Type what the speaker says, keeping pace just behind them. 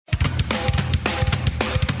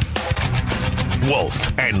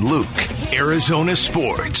Wolf and Luke, Arizona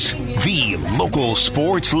Sports, the local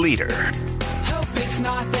sports leader. Hope it's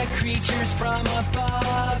not the creatures from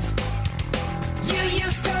above. You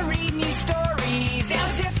used to read me stories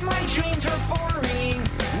as if my dreams were boring.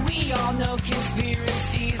 We all know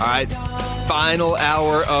conspiracies. All right, final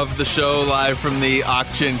hour of the show live from the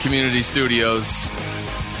Auction Community Studios.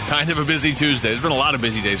 Kind of a busy Tuesday. There's been a lot of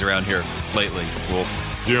busy days around here lately,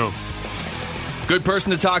 Wolf. Yeah. Good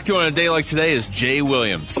person to talk to on a day like today is Jay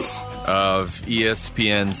Williams of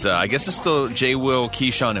ESPN's, I guess it's still JWill,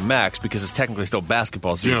 Keyshawn, and Max because it's technically still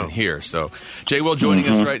basketball season here. So JWill joining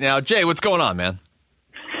us right now. Jay, what's going on, man?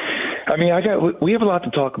 I mean, we have a lot to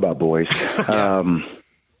talk about, boys.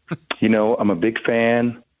 You know, I'm a big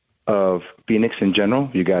fan of Phoenix in general.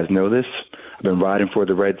 You guys know this. I've been riding for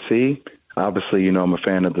the Red Sea. Obviously, you know, I'm a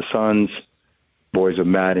fan of the Suns. Boys are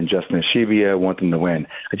mad and Justin Ashibia want them to win.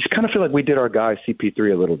 I just kind of feel like we did our guy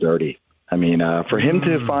CP3 a little dirty. I mean, for him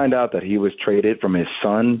to find out that he was traded from his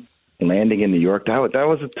son landing in New York, that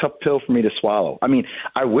was a tough pill for me to swallow. I mean,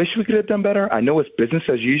 I wish we could have done better. I know it's business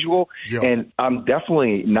as usual, and I'm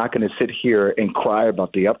definitely not going to sit here and cry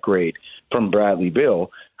about the upgrade from Bradley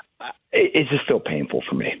Beal. It's just still painful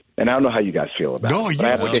for me. And I don't know how you guys feel about it. I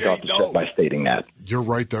have to take off the set by stating that. You're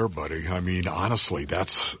right there, buddy. I mean, honestly,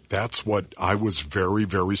 that's what I was very,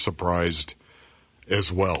 very surprised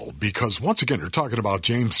as well. Because, once again, you're talking about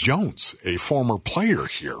James Jones, a former player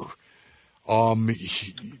here.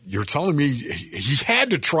 You're telling me he had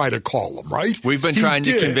to try to call him, right? We've been trying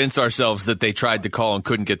to convince ourselves that they tried to call and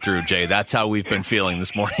couldn't get through, Jay. That's how we've been feeling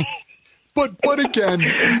this morning. But again,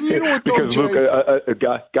 you know what, though, because Jay? Luke,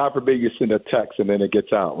 God forbid you send a text and then it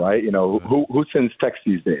gets out, right? You know, who sends text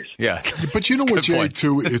these days? Yeah. But you know what, Jay,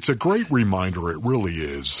 too? It's a great reminder, it really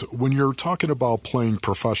is. When you're talking about playing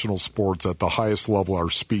professional sports at the highest level our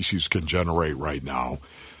species can generate right now,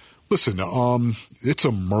 listen, it's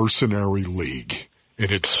a mercenary league, and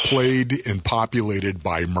it's played and populated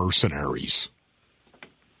by mercenaries.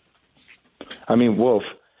 I mean, Wolf,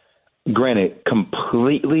 granted,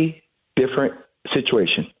 completely different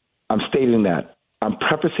situation. I'm stating that. I'm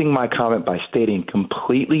prefacing my comment by stating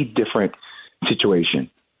completely different situation.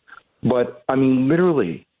 But, I mean,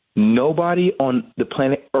 literally, nobody on the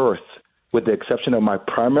planet Earth, with the exception of my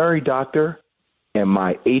primary doctor and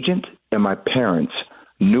my agent and my parents,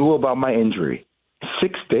 knew about my injury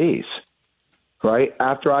 6 days, right?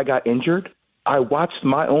 After I got injured, I watched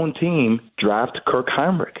my own team draft Kirk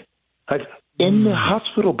Heinrich, like in the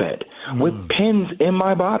hospital bed with pins in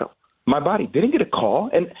my body. My body didn't get a call,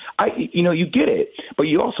 and you get it, but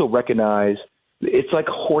you also recognize it's like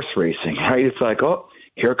horse racing, right? It's like, oh,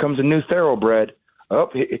 here comes a new thoroughbred. Oh,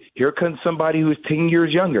 here comes somebody who's 10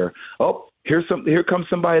 years younger. Oh, here comes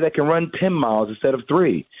somebody that can run 10 miles instead of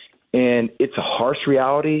 3. And it's a harsh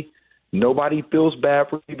reality. Nobody feels bad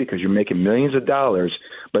for you because you're making millions of dollars.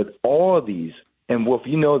 But all of these, and Wolf,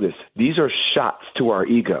 you know this, these are shots to our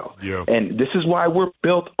ego. Yeah. And this is why we're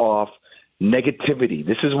built off negativity.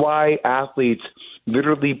 This is why athletes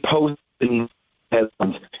literally post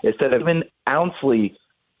headlines instead of even ouncely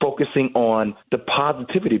focusing on the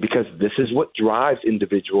positivity, because this is what drives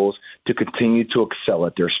individuals to continue to excel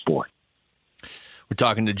at their sport. We're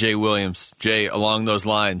talking to Jay Williams. Jay, along those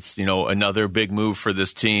lines, another big move for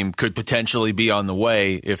this team could potentially be on the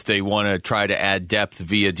way if they want to try to add depth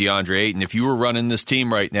via DeAndre Ayton. If you were running this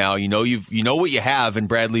team right now, you know what you have in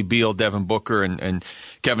Bradley Beal, Devin Booker, and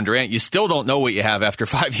Kevin Durant. You still don't know what you have after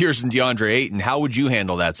 5 years in DeAndre Ayton. How would you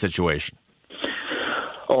handle that situation?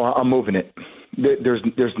 Oh, I'm moving it.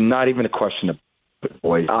 There's not even a question of it,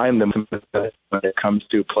 boys. I am the when it comes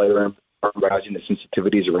to player and recognizing the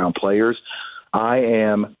sensitivities around players. I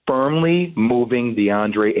am firmly moving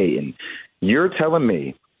DeAndre Ayton. You're telling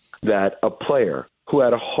me that a player who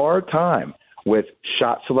had a hard time with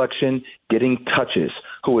shot selection, getting touches,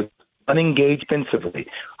 who was unengaged defensively.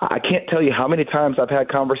 I can't tell you how many times I've had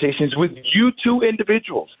conversations with you two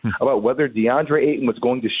individuals about whether DeAndre Ayton was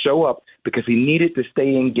going to show up because he needed to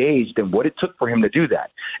stay engaged and what it took for him to do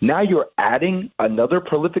that. Now you're adding another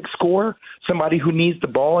prolific scorer, somebody who needs the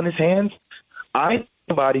ball in his hands. I'm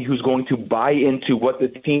somebody who's going to buy into what the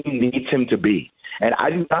team needs him to be. And I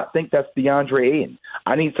do not think that's DeAndre Ayton.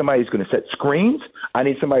 I need somebody who's going to set screens. I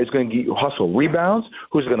need somebody who's going to hustle rebounds,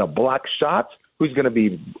 who's going to block shots, who's going to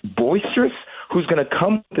be boisterous, who's going to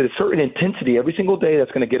come to a certain intensity every single day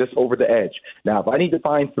that's going to get us over the edge. Now, if I need to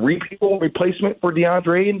find 3 people in replacement for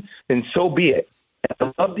DeAndre Ayton, then so be it.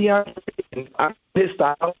 And I love DeAndre Ayton. I'm his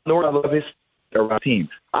style, nor I love his team.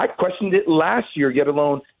 I questioned it last year, yet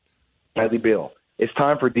alone Bradley Beal. It's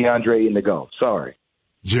time for DeAndre Ayton to go. Sorry.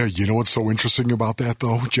 Yeah, you know what's so interesting about that,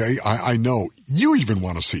 though, Jay? I know you even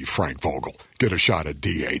want to see Frank Vogel get a shot at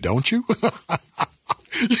DA, don't you?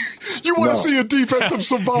 You want to see a defensive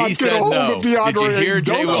savant get a hold of DeAndre. Did you hear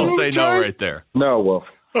JWill say Jay? no right there? No, Wolf.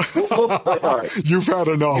 All right. You've had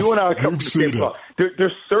enough. You and I come You've to seen the it.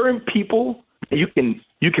 There's certain people that you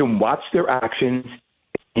can watch their actions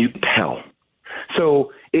and you can tell.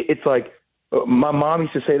 So it's like my mom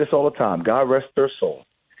used to say this all the time. God rest their soul.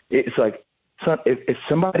 It's like, son, if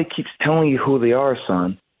somebody keeps telling you who they are,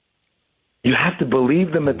 son, you have to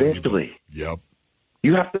believe them eventually. Yep.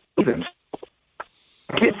 You have to believe them.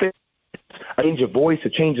 A change of voice, a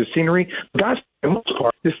change of scenery. Guys, for the most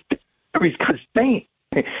part, this series kind of staying.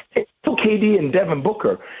 So KD and Devin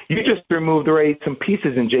Booker, you just removed some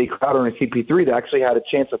pieces in Jay Crowder and CP3 that actually had a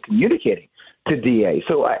chance of communicating to DA.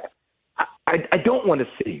 So I don't want to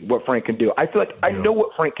see what Frank can do. I feel like I know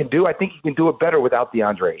what Frank can do. I think he can do it better without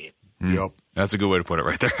DeAndre. Yep. That's a good way to put it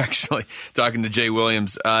right there, actually. Talking to Jay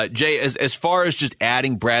Williams. Jay, as far as just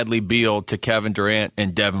adding Bradley Beal to Kevin Durant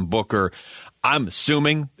and Devin Booker, I'm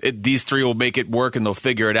assuming these three will make it work and they'll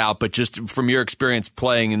figure it out. But just from your experience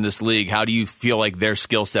playing in this league, how do you feel like their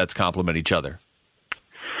skill sets complement each other?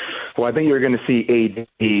 Well, I think you're going to see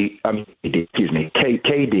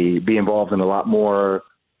KD be involved in a lot more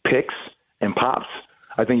picks and pops.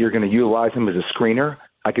 I think you're going to utilize him as a screener.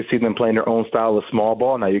 I could see them playing their own style of small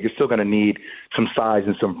ball. Now, you're still going to need some size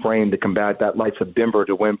and some frame to combat that likes of Denver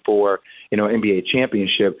to win for, NBA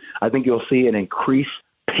championship. I think you'll see an increased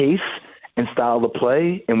pace and style of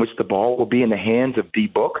play in which the ball will be in the hands of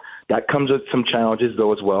D-Book. That comes with some challenges,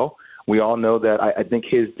 though, as well. We all know that I think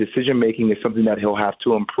his decision-making is something that he'll have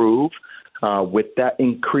to improve with that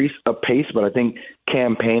increase of pace. But I think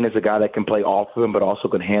Cam Payne is a guy that can play off of him but also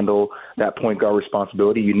can handle that point guard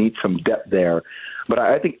responsibility. You need some depth there. But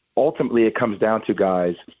I think ultimately it comes down to,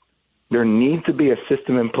 guys, there needs to be a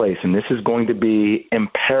system in place, and this is going to be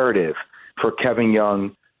imperative for Kevin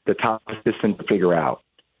Young, the top assistant, to figure out.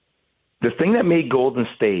 The thing that made Golden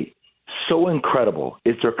State so incredible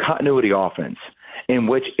is their continuity offense, in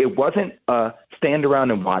which it wasn't a stand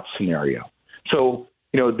around and watch scenario. So,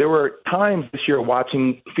 there were times this year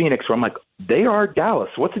watching Phoenix where I'm like, they are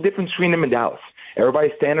Dallas. What's the difference between them and Dallas?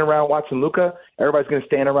 Everybody's standing around watching Luka. Everybody's going to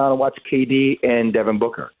stand around and watch KD and Devin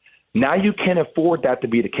Booker. Now you can't afford that to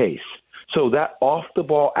be the case. So that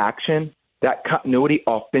off-the-ball action, that continuity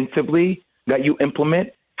offensively that you implement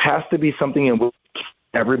has to be something in which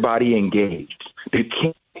everybody engaged. You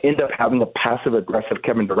can't end up having a passive-aggressive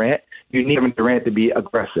Kevin Durant. You need Kevin Durant to be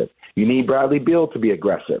aggressive. You need Bradley Beal to be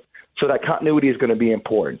aggressive. So that continuity is going to be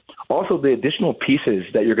important. Also, the additional pieces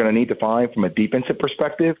that you're going to need to find from a defensive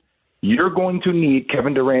perspective, you're going to need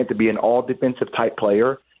Kevin Durant to be an all-defensive type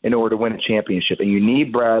player in order to win a championship. And you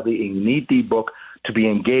need Bradley and you need D-Book to be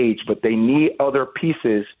engaged, but they need other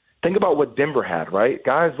pieces. Think about what Denver had, right?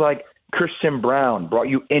 Guys like Christian Brown brought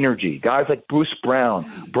you energy. Guys like Bruce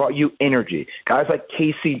Brown brought you energy. Guys like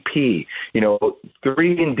KCP,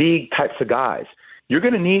 3-and-D types of guys. You're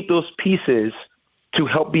going to need those pieces to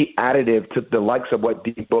help be additive to the likes of what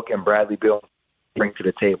D-Book and Bradley Beal bring to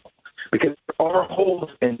the table. Because there are holes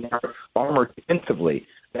in their armor defensively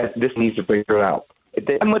that this needs to figure out.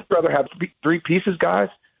 I'd much rather have three pieces, guys,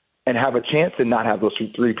 and have a chance than not have those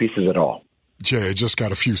three pieces at all. Jay, I just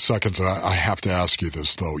got a few seconds. I have to ask you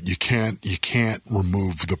this, though. You can't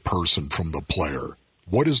remove the person from the player.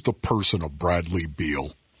 What is the person of Bradley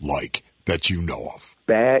Beal like that you know of?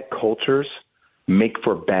 Bad cultures make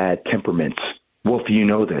for bad temperaments. Wolf, you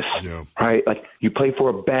know this, right? Like, you play for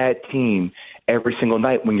a bad team every single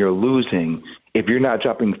night when you're losing. If you're not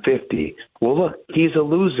dropping 50, well, look, he's a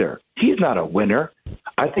loser. He's not a winner.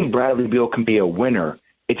 I think Bradley Beal can be a winner.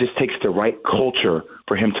 It just takes the right culture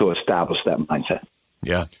for him to establish that mindset.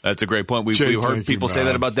 Yeah, that's a great point. We've Jay, heard people say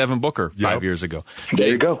that about Devin Booker 5 years ago. There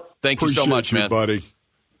you go. Thank you so much, man. Buddy.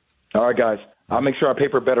 All right, guys. I'll make sure I pay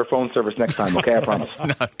for better phone service next time, okay? I promise.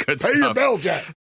 Good Pay stuff. your bill, Jack.